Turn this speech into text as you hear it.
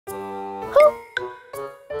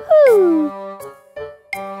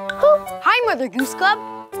Mother Goose Club.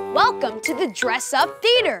 Welcome to the Dress Up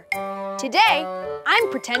Theater. Today,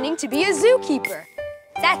 I'm pretending to be a zookeeper.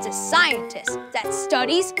 That's a scientist that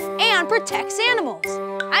studies and protects animals.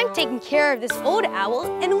 I'm taking care of this old owl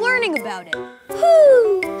and learning about it.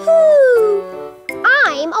 Hoo, hoo.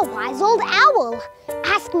 I'm a wise old owl.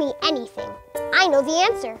 Ask me anything. I know the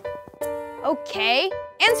answer. Okay,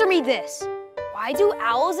 answer me this. Why do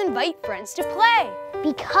owls invite friends to play?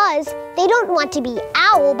 Because they don't want to be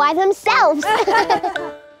owl by themselves.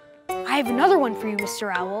 I have another one for you,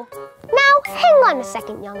 Mr. Owl. Now, hang on a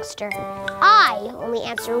second, youngster. I only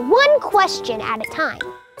answer one question at a time.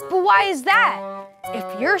 But why is that?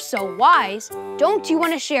 If you're so wise, don't you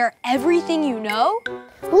want to share everything you know?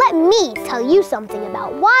 Let me tell you something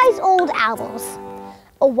about wise old owls.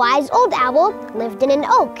 A wise old owl lived in an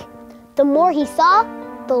oak. The more he saw,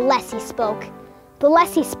 the less he spoke. The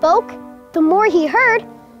less he spoke, the more he heard.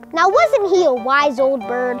 Now, wasn't he a wise old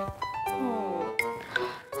bird?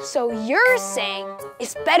 So you're saying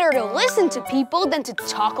it's better to listen to people than to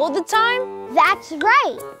talk all the time? That's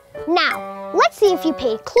right. Now, let's see if you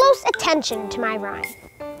paid close attention to my rhyme.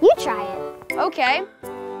 You try it. Okay.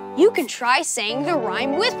 You can try saying the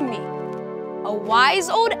rhyme with me. A wise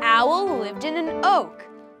old owl lived in an oak.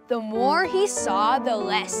 The more he saw, the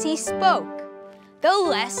less he spoke. The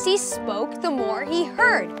less he spoke, the more he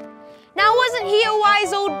heard. Now, wasn't he a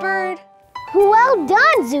wise old bird? Well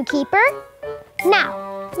done, zookeeper.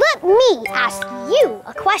 Now, let me ask you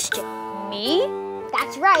a question. Me?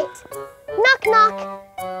 That's right. Knock, knock.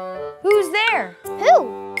 Who's there?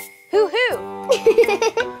 Who? Who?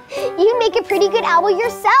 You make a pretty good owl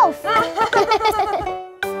yourself.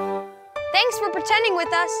 Thanks for pretending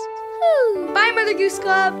with us. Bye, Mother Goose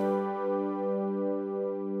Club.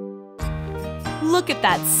 Look at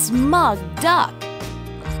that smug duck.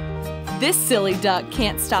 This silly duck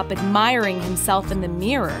can't stop admiring himself in the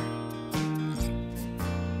mirror.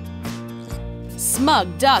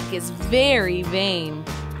 Smug duck is very vain.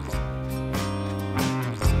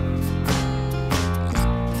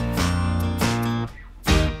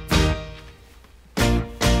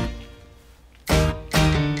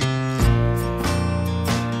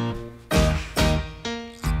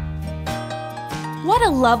 What a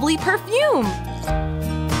lovely perfume!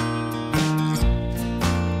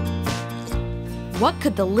 What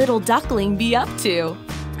could the little duckling be up to?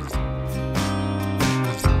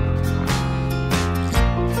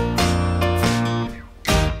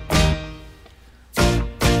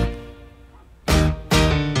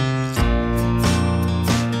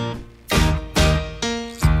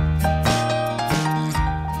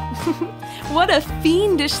 What a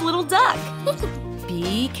fiendish little duck!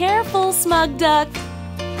 Be careful, smug duck!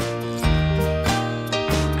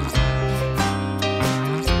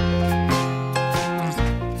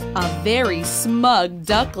 A very smug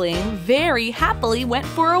duckling very happily went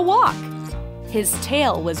for a walk. His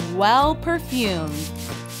tail was well perfumed.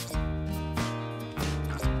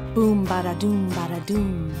 Boom, bada-doom,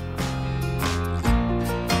 bada-doom.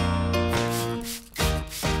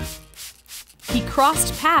 He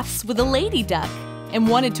crossed paths with a lady duck and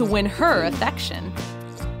wanted to win her affection.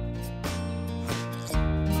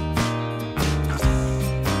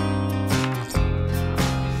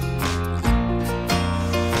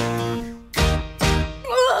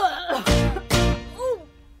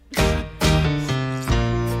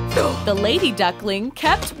 The lady duckling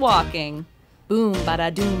kept walking. Boom,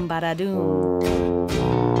 bada-doom, bada-doom.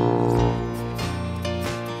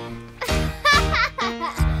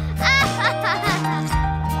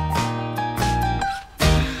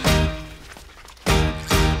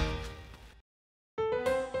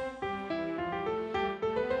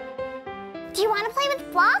 Do you want to play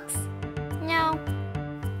with blocks? No.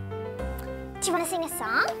 Do you want to sing a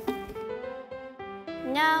song?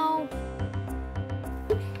 No.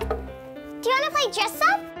 Do you want to play dress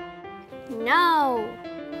up? No.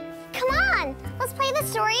 Come on, let's play the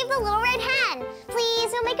story of the little red hen.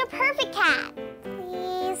 Please, we'll make a perfect cat.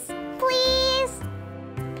 Please, please.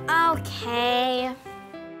 Okay.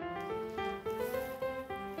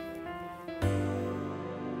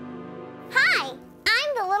 Hi,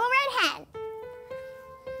 I'm the little red hen.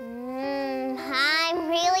 I'm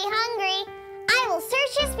really hungry. I will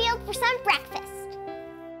search this field for some breakfast.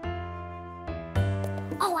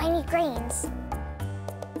 Oh, I need grains.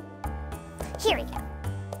 Here we go.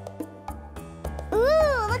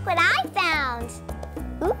 Ooh, look what I found.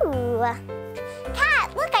 Ooh.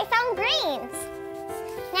 Cat, look, I found grains.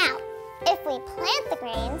 Now, if we plant the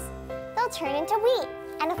grains, they'll turn into wheat.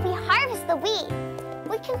 And if we harvest the wheat,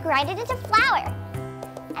 we can grind it into flour.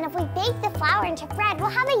 And if we bake the flour into bread,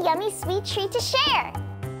 we'll have a yummy sweet treat to share.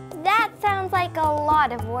 That sounds like a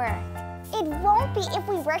lot of work. It won't be if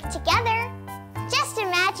we work together. Just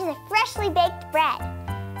imagine a freshly baked bread.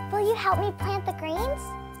 Will you help me plant the grains?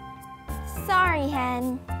 Sorry,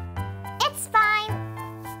 Hen. It's fine.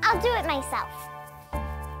 I'll do it myself.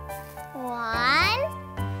 1,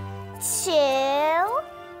 2,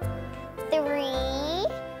 3,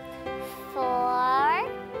 4,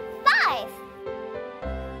 5.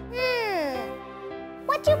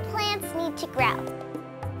 What do plants need to grow?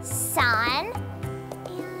 Sun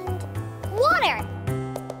and water.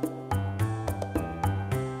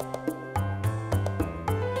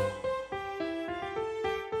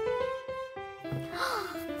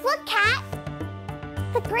 Look, Cat.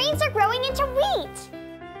 The grains are growing into wheat.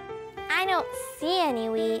 I don't see any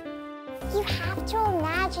wheat. You have to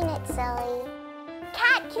imagine it, silly.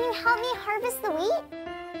 Cat, can you help me harvest the wheat?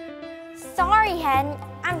 Sorry, Hen.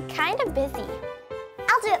 I'm kind of busy.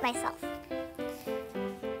 I'll do it myself.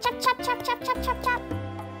 Chop, chop, chop, chop, chop, chop, chop.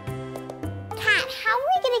 Cat, how are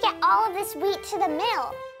we gonna get all of this wheat to the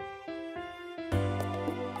mill?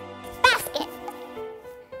 Basket.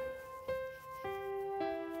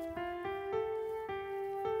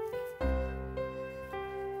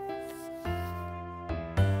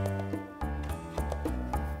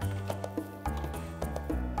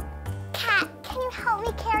 Cat, can you help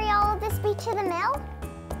me carry all of this wheat to the mill?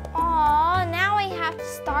 Aw, now I have to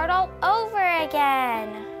start all over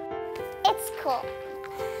again. It's cool.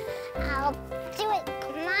 I'll do it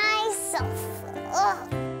myself.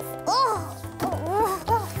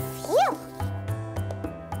 Phew.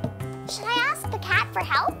 Should I ask the cat for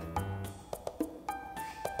help?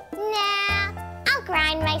 Nah, I'll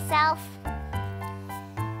grind myself.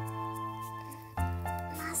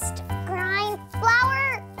 Must grind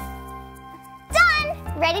flour.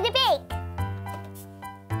 Done! Ready to bake.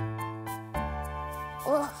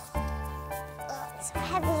 It's so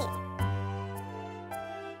heavy.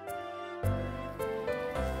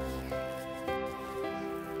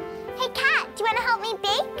 Hey, Cat, do you want to help me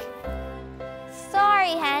bake?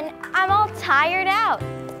 Sorry, Hen. I'm all tired out.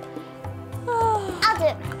 I'll do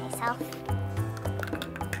it by myself.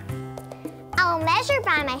 I'll measure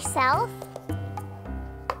by myself.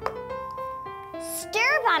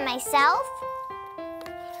 Stir by myself.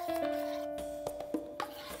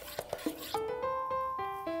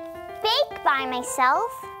 Bake by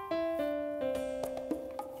myself.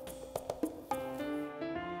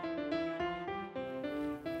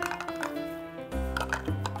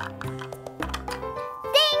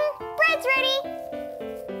 Ding! Bread's ready!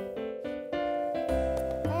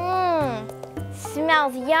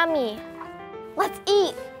 Smells yummy. Let's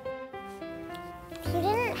eat. You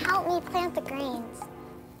didn't help me plant the grains.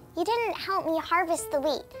 You didn't help me harvest the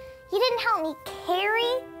wheat. You didn't help me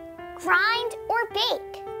carry, grind, or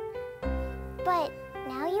bake. But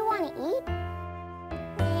now you want to eat?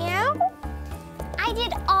 Meow. I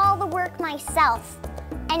did all the work myself,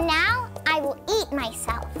 and now I will eat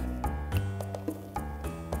myself.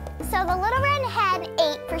 So the little red hen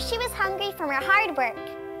ate, for she was hungry from her hard work.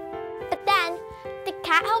 But then, the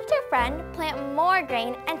cat helped her friend plant more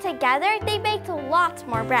grain, and together they baked lots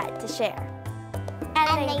more bread to share.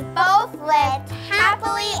 And they both lived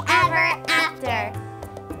happily ever after.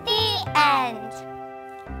 The end.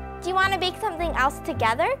 Do you want to bake something else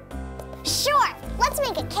together? Sure, let's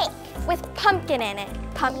make a cake. With pumpkin in it.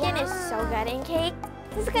 Pumpkin is so good in cake.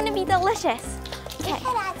 This is gonna be delicious. We Okay.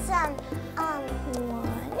 could add some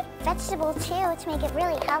vegetable too to make it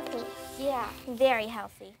really healthy. Yeah, very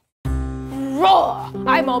healthy. Roar!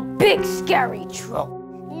 I'm a big scary troll.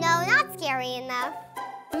 No, not scary enough.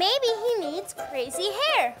 Maybe he needs crazy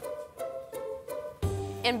hair.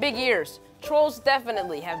 And big ears. Trolls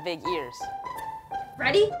definitely have big ears.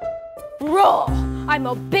 Ready? Roar! I'm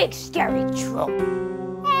a big scary troll.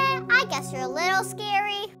 I guess you're a little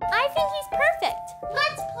scary. I think he's perfect.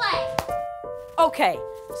 Let's play. Okay,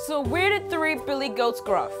 so where did 3 billy goats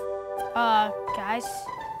grow? Guys,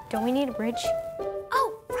 don't we need a bridge?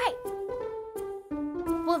 Oh, right.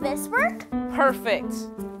 Will this work? Perfect.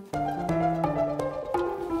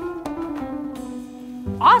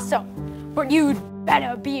 Awesome! But you'd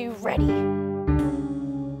better be ready.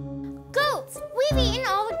 Goats, we've eaten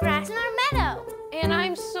all the grass in our meadow. And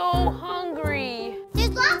I'm so hungry.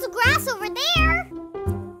 There's lots of grass over there.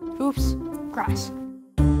 Oops, grass.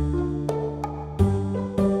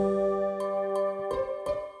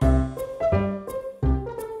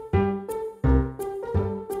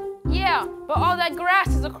 Yeah, but all that grass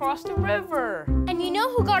is across the river. And you know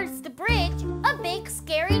who guards the bridge? A big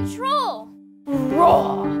scary troll.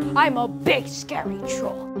 Roar! I'm a big scary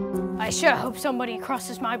troll. I sure hope somebody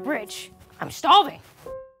crosses my bridge. I'm starving.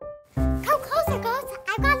 Come closer, Goose.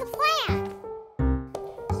 I've got the plan.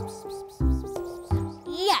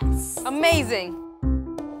 Amazing.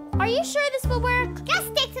 Are you sure this will work?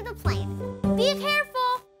 Just stick to the plan. Be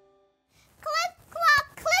careful. Clip, clop,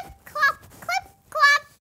 clip, clop, clip, clop.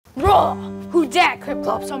 Raw! Who dat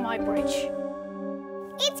clip-clops on my bridge?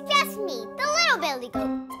 It's just me, the little Billy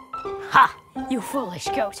Goat. Ha! You foolish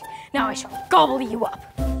goat. Now I shall gobble you up.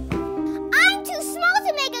 I'm too small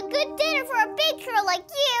to make a good dinner for a big girl like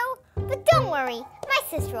you. But don't worry, my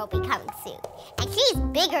sister will be coming soon. And she's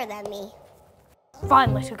bigger than me.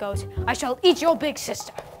 Fine, little goat. I shall eat your big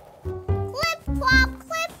sister. Clip, clop,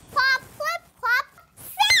 clip, clop, clip, clop.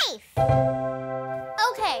 Safe!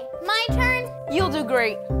 Okay, my turn. You'll do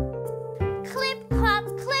great. Clip, clop,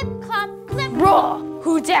 clip, clop, clip. Raw!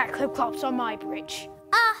 Who dat clip-clops on my bridge?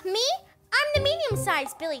 Me? I'm the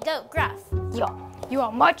medium-sized Billy Goat Gruff. You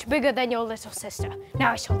are much bigger than your little sister.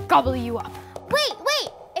 Now I shall gobble you up. Wait.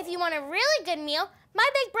 If you want a really good meal, my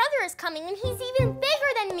big brother is coming and he's even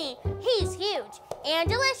bigger than me. He's huge and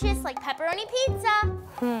delicious like pepperoni pizza.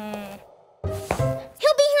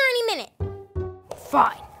 He'll be here any minute.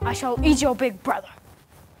 Fine. I shall eat your big brother.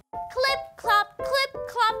 Clip, clop,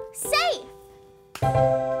 safe.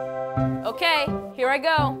 Okay, here I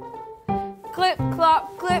go. Clip, clop.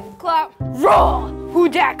 Raw! Who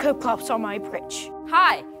dat clip-clops on my bridge?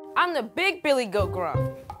 Hi, I'm the big Billy Goat Gruff.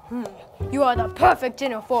 You are the perfect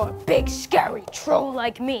dinner for a big, scary troll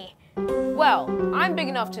like me. Well, I'm big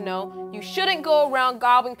enough to know you shouldn't go around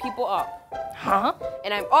gobbling people up. Huh?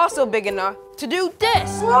 And I'm also big enough to do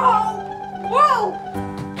this. Whoa!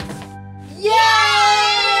 Yay!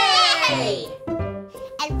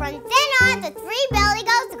 And from then on, the three Billy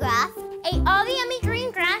Goats Gruff Ate all the yummy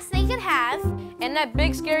green grass they could have. And that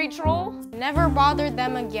big scary troll? Never bothered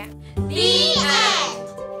them again. The end!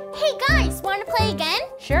 Hey guys, want to play again?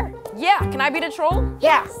 Sure. Yeah, can I be the troll?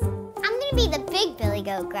 Yeah. I'm gonna be the big Billy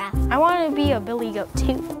Goat Gruff. I want to be a Billy Goat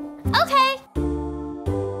too. Okay.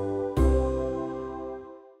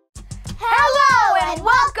 Hello and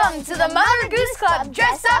welcome to the Mother Goose Club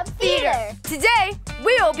Dress Up Theater. Today,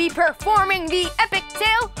 we will be performing the epic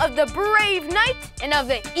tale of the brave knight and of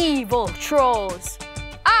the evil trolls.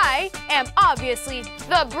 I am obviously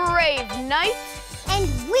the brave knight. And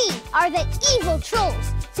we are the evil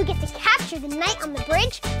trolls who get to capture the knight on the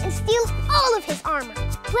bridge and steal all of his armor.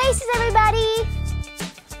 Places, everybody!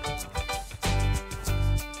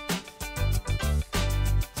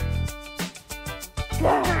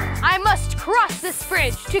 I must cross this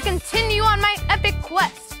bridge to continue on my epic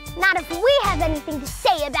quest. Not if we have anything to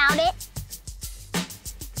say about it.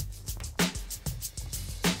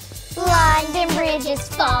 London Bridge is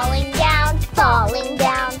falling down, falling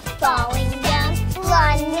down, falling down.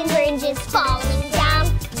 London Bridge is falling down,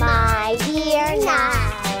 my dear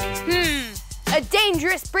knight. A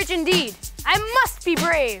dangerous bridge indeed. I must be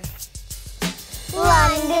brave.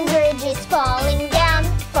 London Bridge is falling down,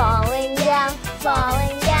 falling down,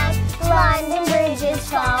 falling down. London Bridge is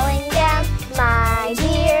falling down, my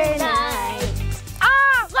dear knight.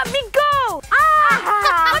 Ah, let me go!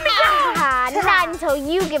 Let me go! Not until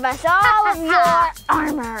you give us all of your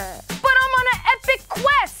armor. But I'm on an epic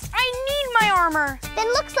quest. I need my armor. Then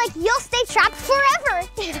looks like you'll stay trapped forever.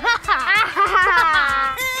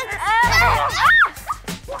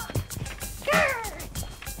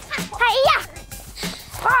 Hi-ya!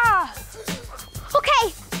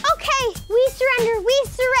 Okay, we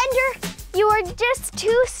surrender. You are just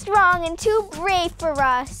too strong and too brave for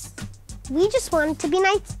us. We just wanted to be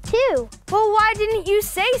knights too. Well, why didn't you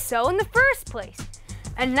say so in the first place?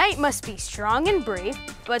 A knight must be strong and brave,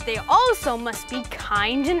 but they also must be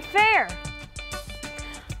kind and fair.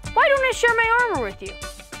 Why don't I share my armor with you?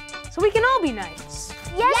 So we can all be knights.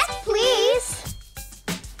 Yes, please.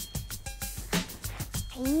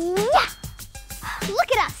 Yeah.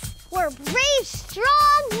 Look at us. We're brave,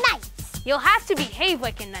 strong knights. You'll have to behave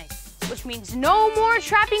like a knight, which means no more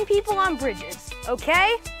trapping people on bridges,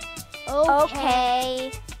 okay?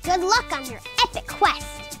 Okay. Good luck on your epic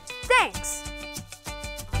quest. Thanks.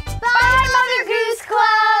 Bye, Mother Goose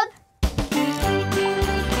Club.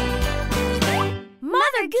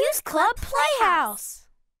 Mother Goose Club Playhouse.